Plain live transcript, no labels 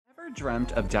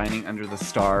Dreamt of dining under the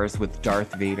stars with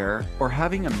Darth Vader or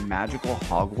having a magical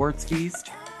Hogwarts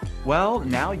feast? Well,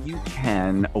 now you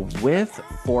can with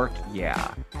Fork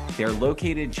Yeah. They're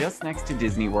located just next to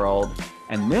Disney World,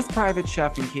 and this private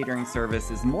chef and catering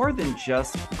service is more than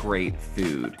just great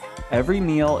food. Every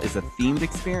meal is a themed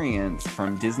experience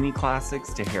from Disney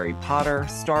classics to Harry Potter,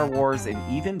 Star Wars, and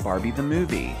even Barbie the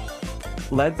movie.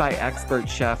 Led by expert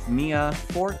chef Mia,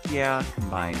 Fork Yeah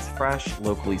combines fresh,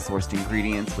 locally sourced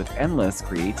ingredients with endless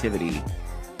creativity.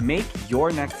 Make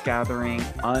your next gathering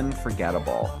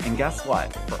unforgettable. And guess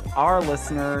what? For our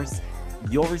listeners,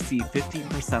 you'll receive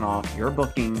 15% off your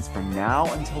bookings from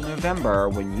now until November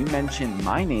when you mention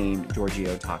my name,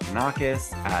 Georgio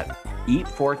Takanakis, at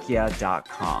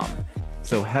eatforkyeah.com.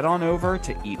 So head on over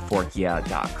to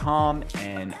eatforkyeah.com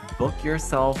and book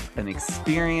yourself an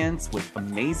experience with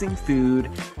amazing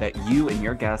food that you and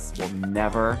your guests will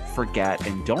never forget.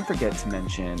 And don't forget to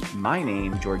mention my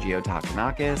name, Georgio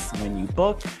Takanakis, when you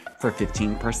book for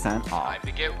 15% off. Time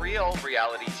to get real,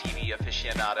 reality TV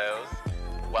aficionados.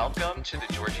 Welcome to the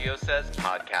Georgio Says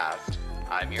podcast.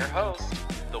 I'm your host,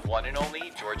 the one and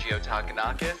only Georgio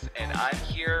Takanakis, and I'm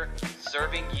here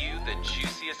serving you the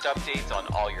juiciest updates on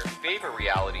all your favorite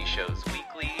reality shows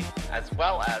weekly, as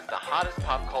well as the hottest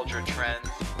pop culture trends,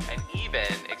 and even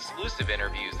exclusive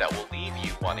interviews that will leave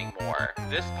you wanting more.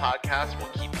 This podcast will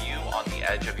keep you on the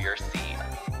edge of your seat.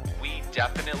 We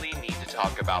definitely need to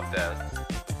talk about this.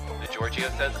 The Georgio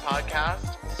Says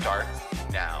podcast starts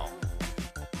now.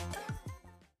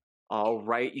 All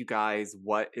right, you guys,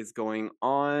 what is going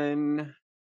on?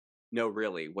 No,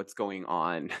 really, what's going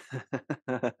on?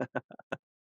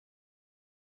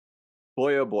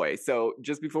 Boy, oh boy. So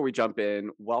just before we jump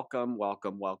in, welcome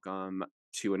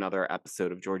to another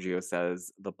episode of Georgio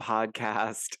Says, the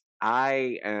podcast.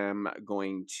 I am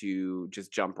going to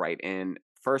just jump right in.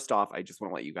 First off, I just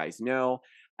want to let you guys know,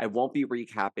 I won't be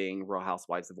recapping Real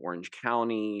Housewives of Orange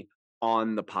County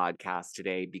on the podcast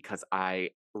today because I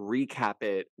recap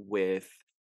it with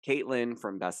Caitlin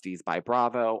from Besties by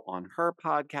Bravo on her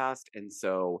podcast. And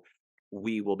so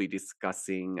we will be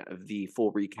discussing the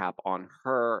full recap on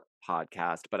her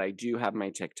podcast. But I do have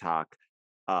my TikTok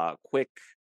quick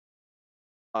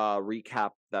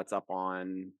recap that's up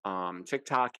on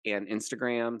TikTok and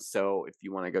Instagram. So if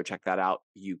you want to go check that out,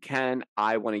 you can.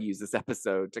 I want to use this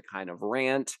episode to kind of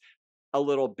rant a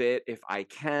little bit if I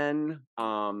can,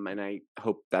 and I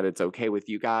hope that it's okay with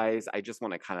you guys. I just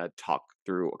want to kind of talk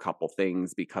through a couple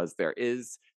things because there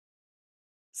is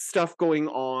stuff going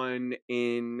on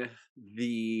in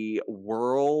the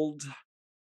world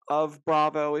of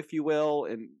Bravo, if you will,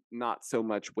 and not so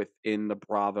much within the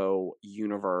Bravo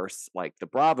universe like the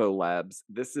Bravo Lebs.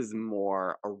 This is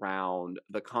more around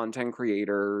the content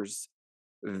creators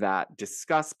that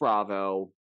discuss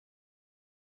Bravo,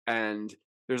 and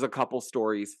there's a couple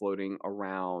stories floating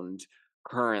around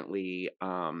currently.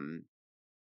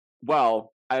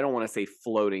 Well, I don't want to say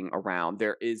floating around.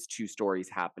 There is two stories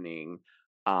happening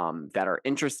that are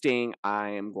interesting.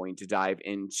 I am going to dive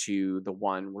into the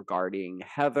one regarding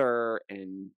Heather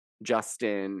and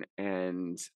Justin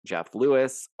and Jeff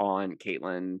Lewis on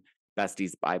Caitlin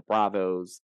Besties by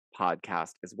Bravo's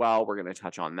podcast as well. We're going to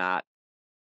touch on that.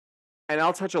 And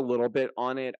I'll touch a little bit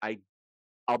on it.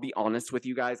 I'll be honest with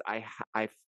you guys.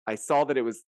 I saw that it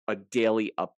was a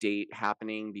daily update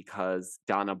happening because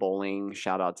Donna Bowling,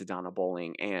 shout out to Donna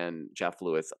Bowling and Jeff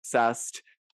Lewis Obsessed.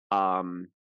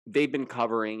 They've been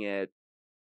covering it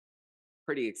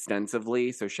pretty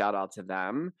extensively, so shout out to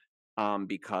them.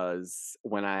 Because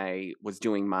when I was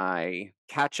doing my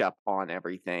catch up on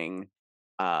everything,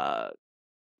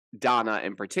 Donna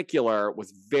in particular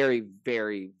was very,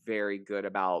 very, very good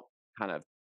about kind of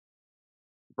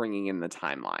bringing in the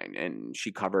timeline, and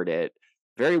she covered it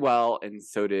very well, and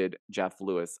so did Jeff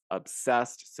Lewis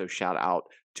Obsessed. So shout out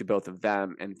to both of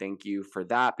them, and thank you for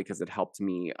that because it helped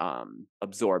me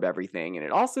absorb everything, and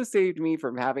it also saved me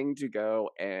from having to go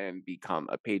and become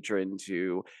a patron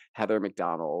to Heather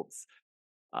McDonald's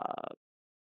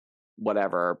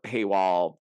whatever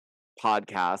paywall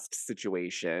podcast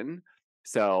situation.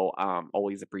 So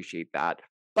always appreciate that.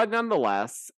 But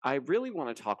nonetheless, I really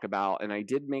want to talk about, and I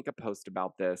did make a post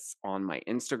about this on my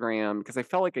Instagram because I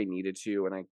felt like I needed to,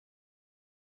 and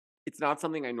it's not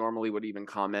something I normally would even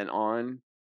comment on,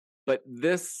 but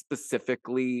this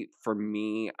specifically for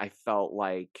me, I felt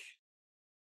like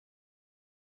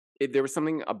there was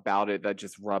something about it that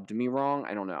just rubbed me wrong.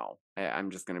 I don't know.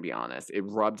 I'm just going to be honest. It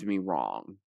rubbed me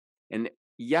wrong. And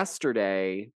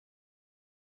yesterday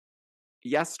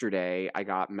I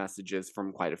got messages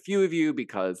from quite a few of you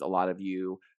because a lot of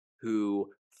you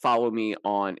who follow me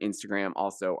on Instagram,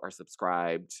 also are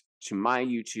subscribed to my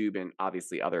YouTube and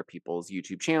obviously other people's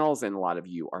YouTube channels. And a lot of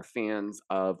you are fans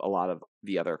of a lot of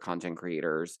the other content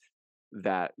creators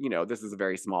that, this is a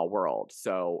very small world.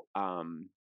 So,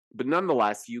 but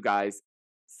nonetheless, you guys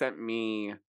sent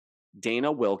me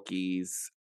Dana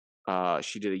Wilkey's.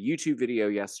 She did a YouTube video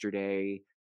yesterday,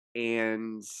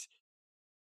 and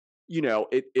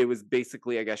it was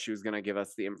basically, I guess she was gonna give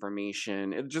us the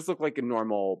information. It just looked like a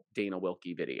normal Dana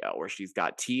Wilkey video where she's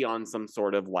got tea on some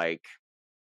sort of like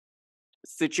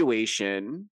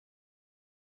situation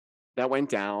that went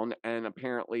down, and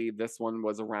apparently this one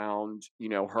was around,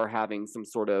 her having some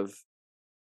sort of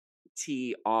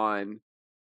tea on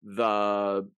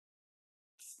the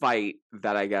fight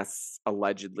that I guess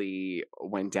allegedly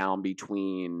went down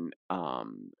between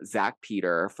Zack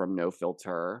Peter from No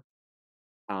Filter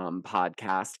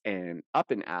podcast and Up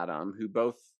and Adam, who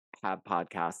both have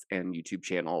podcasts and YouTube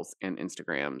channels and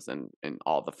Instagrams and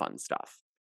all the fun stuff.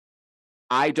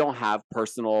 I don't have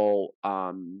personal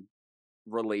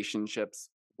relationships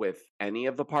with any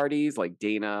of the parties, like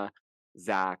Dana,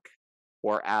 Zack,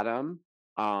 or Adam.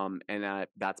 And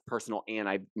that's personal, and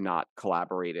I've not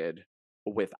collaborated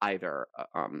with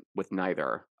with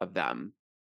neither of them.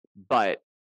 But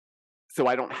so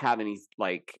I don't have any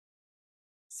like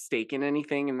stake in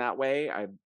anything in that way. I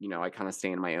kind of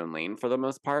stay in my own lane for the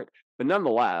most part. But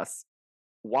nonetheless,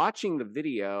 watching the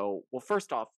video, well,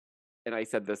 first off, and I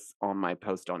said this on my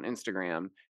post on Instagram,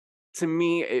 to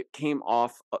me, it came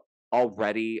off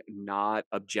already not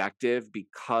objective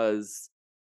because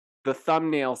the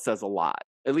thumbnail says a lot.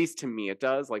 At least to me, it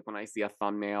does. Like when I see a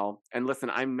thumbnail, and listen,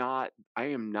 I am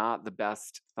not the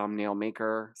best thumbnail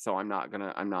maker, so I'm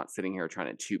not sitting here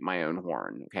trying to toot my own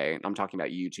horn. Okay. I'm talking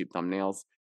about YouTube thumbnails,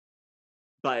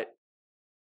 but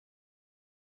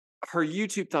her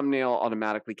YouTube thumbnail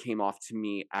automatically came off to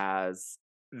me as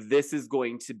this is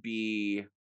going to be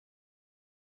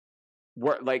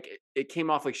where, like, it came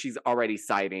off like she's already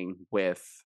siding with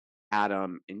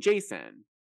Adam and Jason.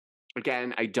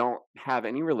 Again, I don't have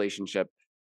any relationship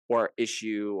or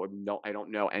issue, or no, I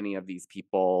don't know any of these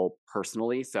people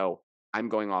personally, so I'm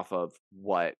going off of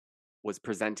what was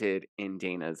presented in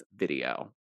Dana's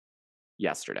video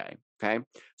yesterday. Okay,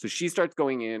 so she starts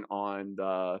going in on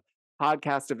the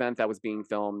podcast event that was being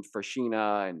filmed for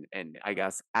Sheena and I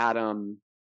guess Adam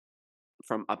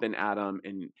from Up and Adam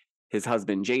and his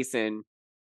husband Jason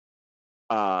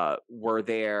were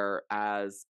there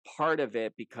as part of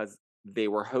it because they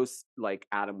were like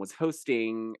Adam was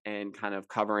hosting and kind of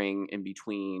covering in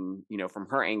between, from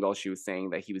her angle, she was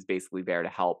saying that he was basically there to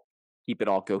help keep it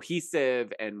all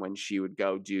cohesive. And when she would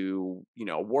go do,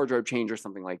 a wardrobe change or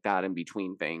something like that in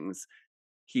between things,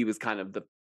 he was kind of the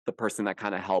person that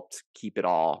kind of helped keep it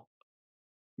all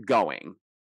going.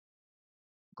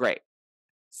 Great.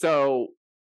 So,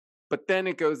 but then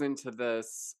it goes into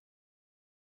this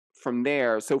from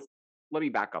there. So let me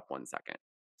back up 1 second.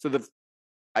 So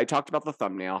I talked about the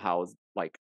thumbnail, how it was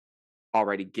like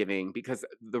already giving, because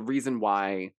the reason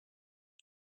why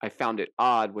I found it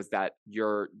odd was that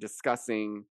you're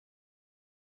discussing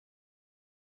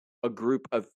a group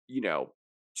of,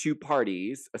 two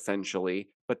parties essentially,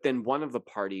 but then one of the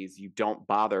parties you don't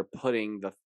bother putting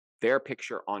their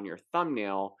picture on your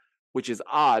thumbnail, which is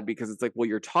odd because it's like, well,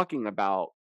 you're talking about,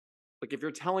 like, if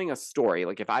you're telling a story,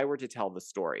 like if I were to tell the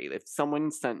story, if someone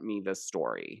sent me this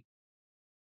story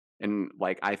and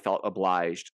like I felt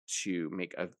obliged to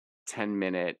make a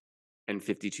 10-minute and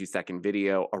 52-second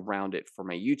video around it for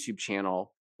my YouTube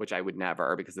channel, which I would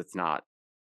never, because it's not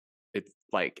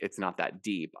that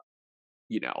deep,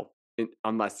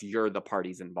 unless you're the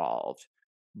parties involved.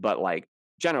 But like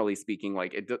generally speaking,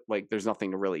 like there's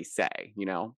nothing to really say.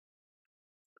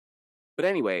 But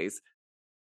anyways,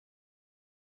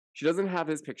 she doesn't have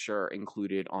his picture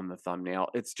included on the thumbnail.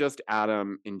 It's just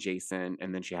Adam and Jason,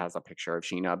 and then she has a picture of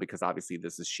Sheena because obviously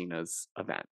this is Sheena's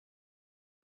event.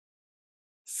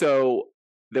 So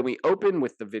then we open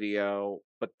with the video,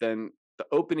 but then the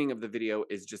opening of the video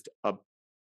is just a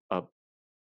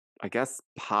I guess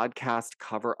podcast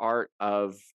cover art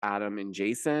of Adam and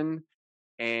Jason,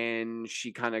 and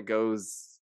she kind of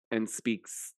goes and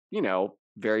speaks,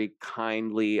 very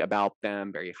kindly about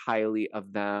them, very highly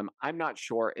of them. I'm not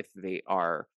sure if they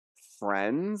are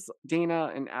friends,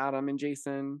 Dana and Adam and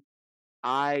Jason.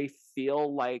 I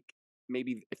feel like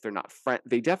maybe if they're not friends,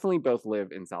 they definitely both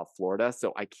live in South Florida,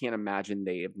 so I can't imagine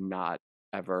they have not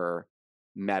ever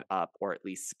met up or at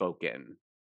least spoken.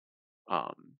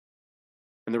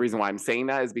 And the reason why I'm saying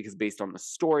that is because based on the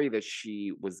story that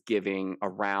she was giving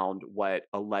around what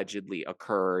allegedly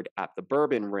occurred at the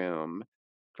Bourbon Room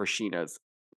for Sheena's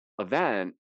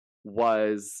event,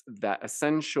 was that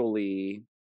essentially,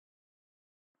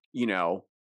 you know,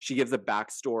 she gives a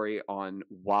backstory on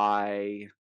why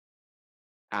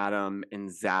Adam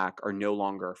and Zach are no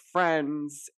longer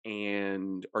friends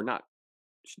and or not.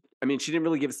 I mean, she didn't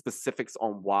really give specifics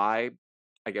on why.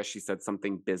 I guess she said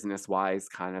something business wise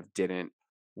kind of didn't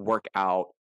work out.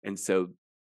 And so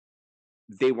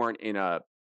they weren't in a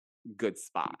good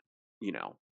spot, you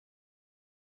know,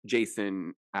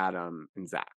 Jason, Adam, and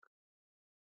Zach.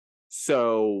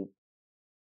 So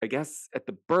I guess at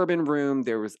the bourbon room,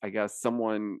 there was, I guess,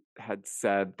 someone had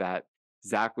said that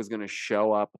Zach was going to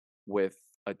show up with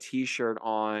a t shirt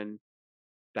on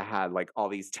that had like all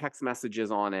these text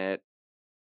messages on it.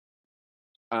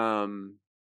 Um,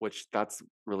 which that's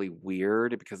really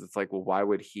weird because it's like, well, why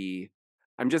would he?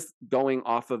 I'm just going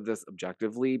off of this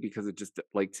objectively because it just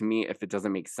like to me, if it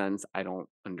doesn't make sense, I don't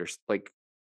understand. Like,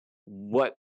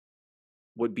 what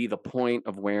would be the point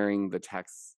of wearing the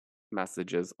text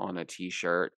messages on a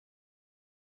t-shirt?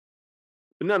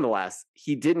 But nonetheless,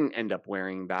 he didn't end up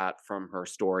wearing that from her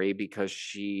story because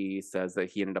she says that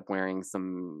he ended up wearing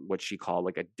some what she called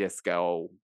like a disco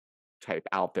type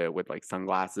outfit with like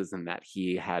sunglasses and that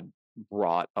he had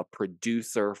brought a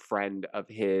producer friend of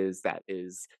his that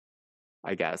is,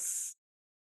 I guess,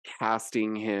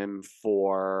 casting him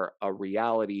for a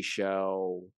reality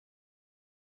show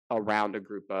around a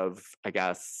group of, I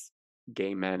guess,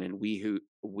 gay men and WeHo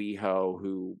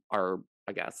who are,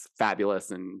 I guess,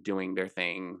 fabulous and doing their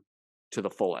thing to the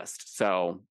fullest.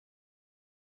 So,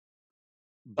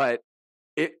 but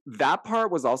that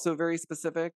part was also very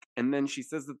specific. And then she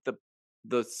says that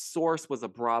the source was a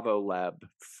Bravo Leb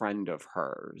friend of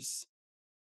hers.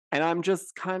 And I'm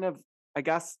just kind of, I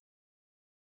guess,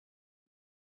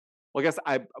 well, I guess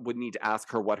I would need to ask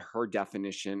her what her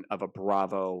definition of a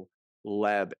Bravo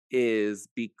Leb is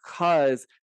because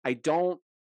I don't,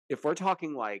 if we're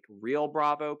talking like real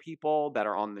Bravo people that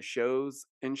are on the shows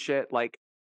and shit, like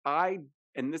I,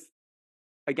 and this,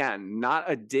 again, not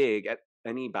a dig at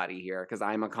anybody here because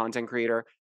I'm a content creator.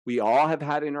 We all have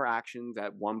had interactions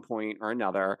at one point or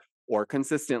another or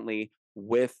consistently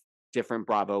with different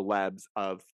Bravo Lebs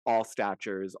of all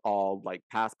statures, all like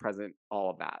past, present, all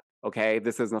of that. Okay.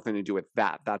 This has nothing to do with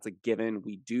that. That's a given.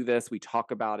 We do this, we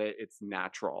talk about it, it's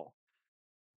natural.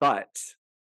 But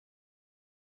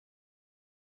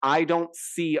I don't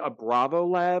see a Bravo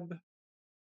Leb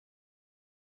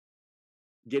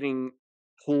getting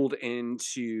pulled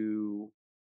into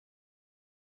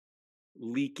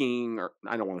leaking, or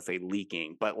I don't want to say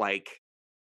leaking, but like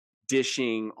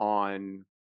dishing on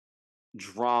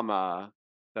drama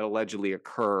that allegedly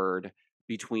occurred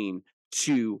between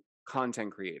two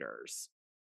content creators.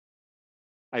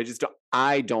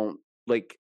 I don't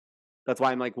like, that's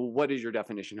why I'm like, well, what is your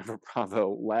definition of a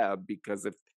Bravo Lab? Because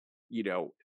if, you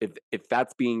know, if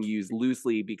that's being used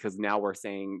loosely because now we're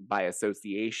saying by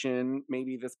association,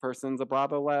 maybe this person's a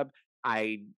Bravo Lab,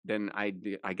 I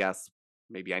guess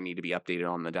maybe I need to be updated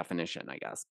on the definition, I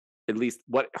guess. At least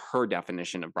what her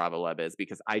definition of Bravo Lab is,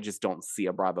 because I just don't see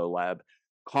a Bravo Lab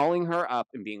calling her up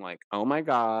and being like, oh my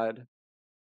God,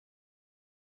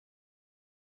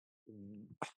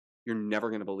 you're never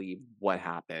going to believe what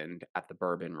happened at the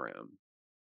bourbon room.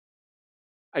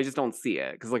 I just don't see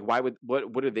it because, like, why would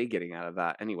what are they getting out of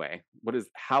that anyway?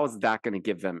 How is that going to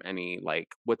give them any like?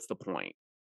 What's the point?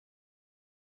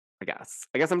 I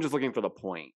guess I'm just looking for the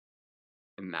point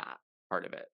in that part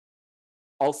of it.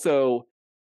 Also,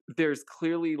 there's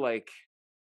clearly like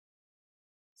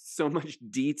so much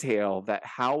detail that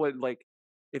how would like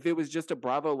if it was just a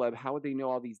Bravo Lab, how would they know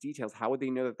all these details? How would they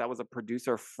know that that was a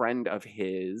producer friend of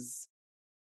his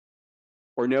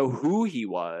or know who he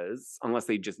was unless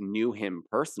they just knew him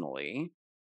personally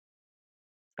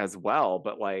as well?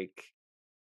 But like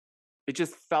it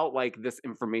just felt like this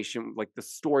information, like the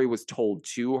story was told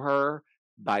to her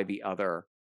by the other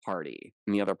party.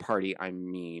 And the other party, I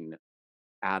mean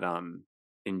Adam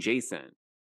and Jason.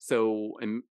 So,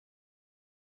 in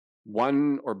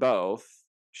one or both,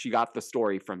 she got the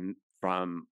story from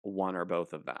one or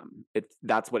both of them.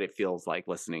 That's what it feels like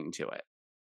listening to it.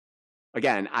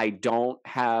 Again, I'm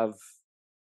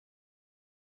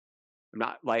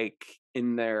not like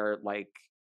in there like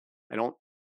I don't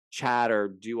chat or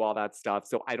do all that stuff.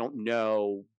 So I don't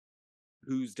know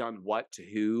who's done what to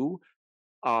who.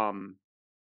 Um,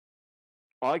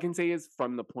 all I can say is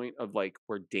from the point of like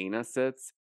where Dana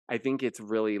sits, I think it's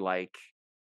really like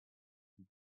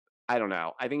I don't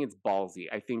know. I think it's ballsy.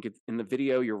 I think it's in the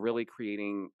video, you're really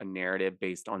creating a narrative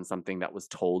based on something that was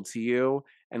told to you.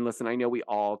 And listen, I know we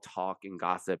all talk and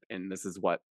gossip, and this is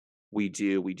what we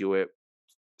do. We do it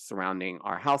surrounding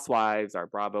our housewives, our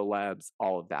Bravo Lebs,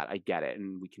 all of that. I get it.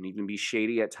 And we can even be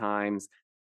shady at times.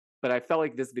 But I felt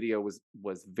like this video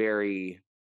was very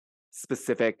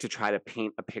specific to try to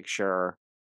paint a picture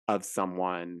of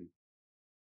someone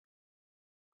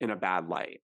in a bad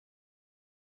light.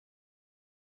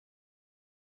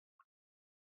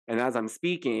 And as I'm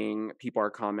speaking, people are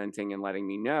commenting and letting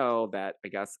me know that I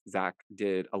guess Zack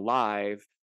did a live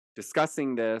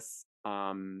discussing this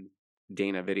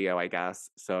Dana video, I guess.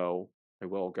 So I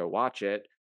will go watch it.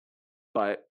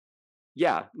 But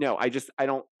yeah, no, I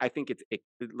think it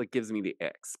like gives me the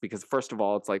icks because first of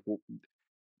all, it's like, well,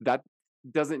 that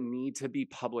doesn't need to be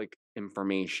public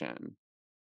information.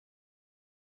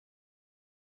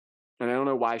 And I don't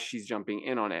know why she's jumping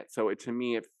in on it. So to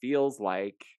me, it feels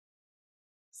like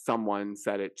someone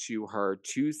said it to her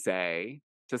to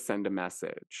send a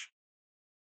message.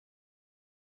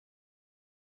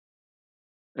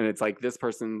 And it's like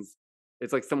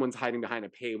it's like someone's hiding behind a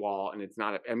paywall and it's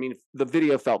not, I mean, the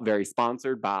video felt very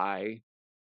sponsored by,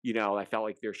 I felt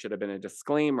like there should have been a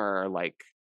disclaimer, like,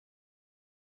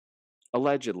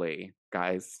 allegedly,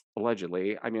 guys,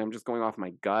 allegedly. I mean, I'm just going off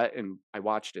my gut and I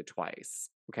watched it twice.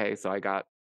 Okay. So I got,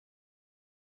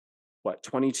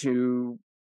 22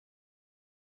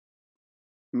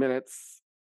 minutes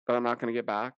that I'm not going to get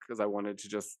back because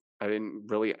I didn't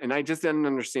really, and I just didn't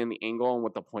understand the angle and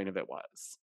what the point of it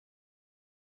was.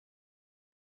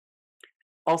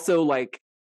 Also, like,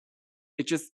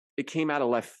 it came out of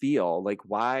left field. Like,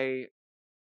 why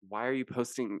are you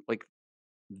posting? Like,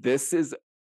 this is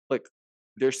like,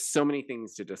 there's so many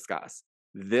things to discuss.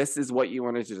 This is what you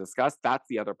wanted to discuss. That's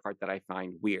the other part that I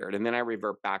find weird. And then I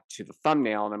revert back to the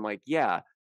thumbnail and I'm like, yeah,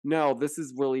 no, this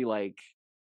is really like,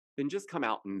 then just come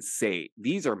out and say,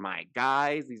 these are my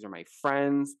guys, these are my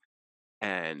friends,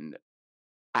 and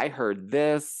I heard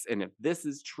this, and if this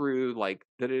is true, like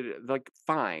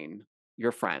fine,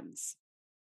 you're friends.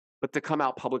 But to come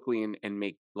out publicly and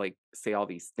make like say all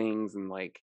these things and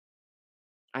like,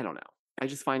 I don't know. I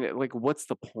just find it like, what's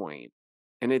the point?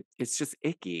 And it's just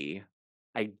icky.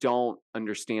 I don't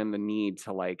understand the need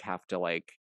to like have to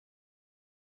like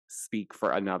speak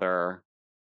for another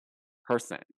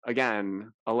person.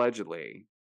 Again, allegedly.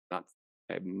 Not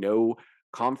I have no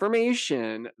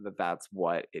confirmation that that's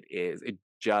what it is. It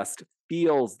just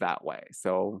feels that way.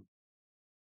 So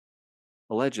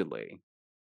allegedly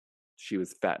she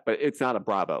was fed, but it's not a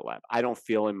Bravo Leb. I don't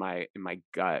feel in my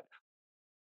gut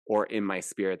or in my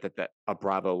spirit that a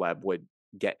Bravo Leb would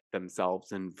get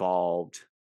themselves involved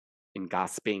in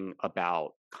gossiping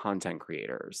about content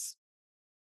creators.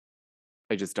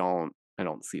 I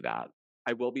don't see that.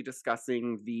 I will be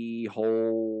discussing the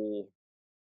whole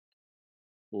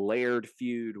layered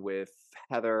feud with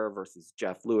Heather versus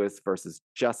Jeff Lewis versus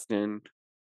Justin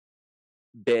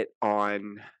bit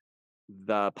on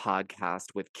the podcast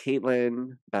with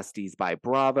Caitlin, Besties by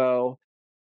Bravo.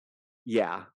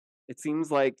 Yeah, it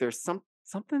seems like there's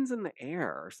something's in the air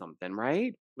or something,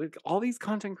 right? Like all these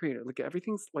content creators, like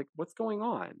everything's like, what's going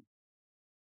on?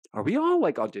 Are we all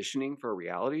like auditioning for a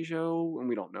reality show and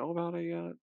we don't know about it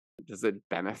yet? Does it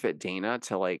benefit Dana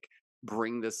to like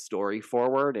bring this story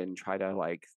forward and try to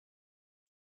like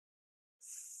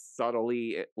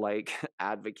subtly like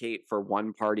advocate for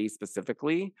one party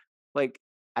specifically? Like,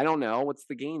 I don't know what's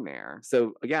the gain there.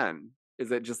 So again,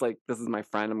 is it just like, this is my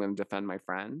friend, I'm going to defend my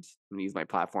friend, I'm going to use my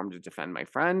platform to defend my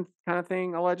friend kind of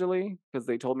thing, allegedly, because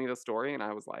they told me the story and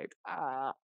I was like,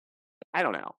 I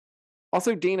don't know.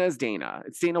 Also, Dana is Dana.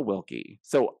 It's Dana Wilkey.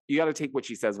 So you got to take what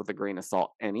she says with a grain of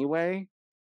salt anyway.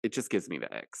 It just gives me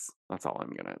the icks. That's all I'm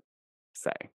going to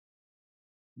say.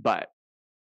 But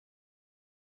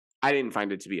I didn't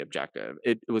find it to be objective.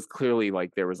 It was clearly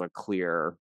like there was a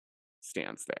clear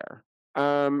stance there.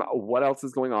 What else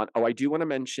is going on? Oh, I do want to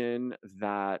mention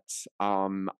that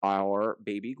our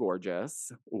baby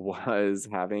Gorgeous was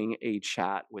having a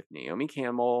chat with Naomi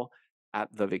Campbell at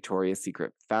the Victoria's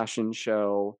Secret fashion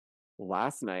show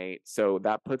last night. So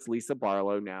that puts Lisa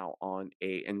Barlow now on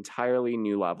a entirely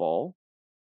new level.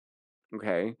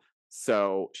 Okay.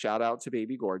 So shout out to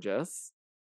baby Gorgeous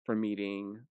for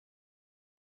meeting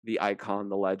the icon,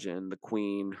 the legend, the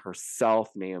queen herself,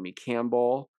 Naomi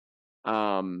Campbell.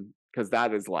 Because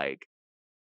that is like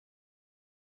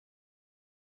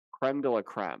creme de la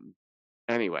creme.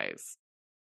 Anyways,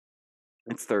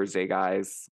 it's Thursday,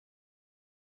 guys.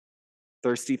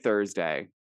 Thirsty Thursday.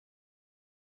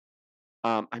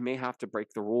 I may have to break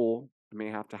the rule. I may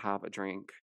have to have a drink.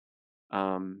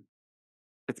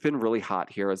 It's been really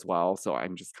hot here as well, so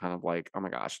I'm just kind of like, oh my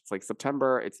gosh, it's like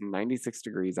September, it's 96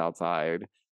 degrees outside.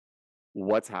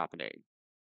 What's happening?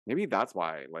 Maybe that's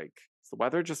why like the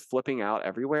weather just flipping out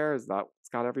everywhere? Is that what's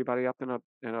got everybody up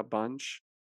in a bunch?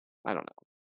 I don't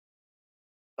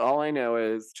know. All I know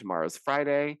is tomorrow's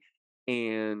Friday,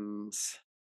 and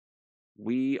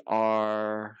we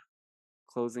are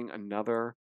closing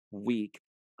another week.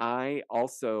 I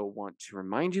also want to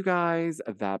remind you guys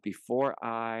that before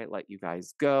I let you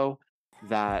guys go,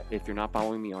 that if you're not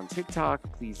following me on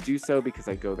TikTok, please do so because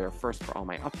I go there first for all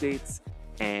my updates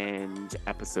and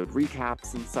episode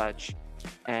recaps and such.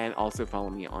 And also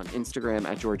follow me on Instagram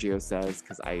at Georgio Says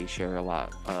because I share a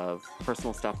lot of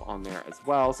personal stuff on there as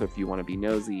well. So if you want to be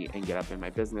nosy and get up in my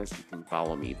business, you can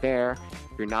follow me there.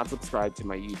 If you're not subscribed to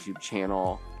my YouTube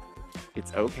channel,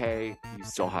 it's okay. You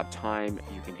still have time.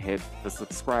 You can hit the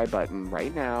subscribe button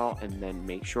right now and then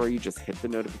make sure you just hit the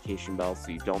notification bell so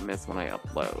you don't miss when I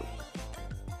upload.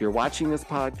 If you're watching this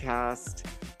podcast,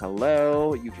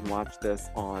 hello. You can watch this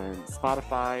on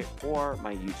Spotify or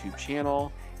my YouTube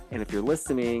channel. And if you're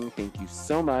listening, thank you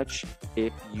so much.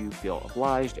 If you feel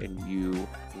obliged and you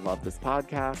love this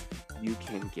podcast, you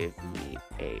can give me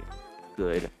a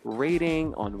good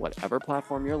rating on whatever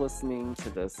platform you're listening to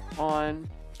this on.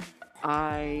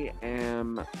 I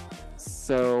am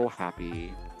so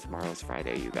happy tomorrow's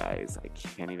Friday, you guys. I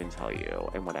can't even tell you.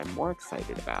 And what I'm more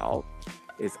excited about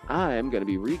is I'm going to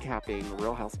be recapping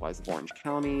Real Housewives of Orange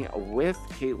County with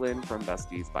Caitlin from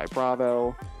Besties by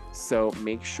Bravo. So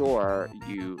make sure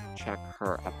you check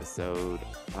her episode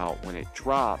out when it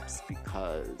drops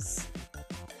because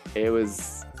it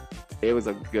was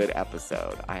a good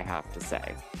episode, I have to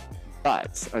say.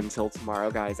 But until tomorrow,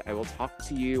 guys, I will talk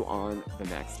to you on the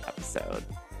next episode.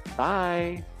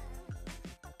 Bye.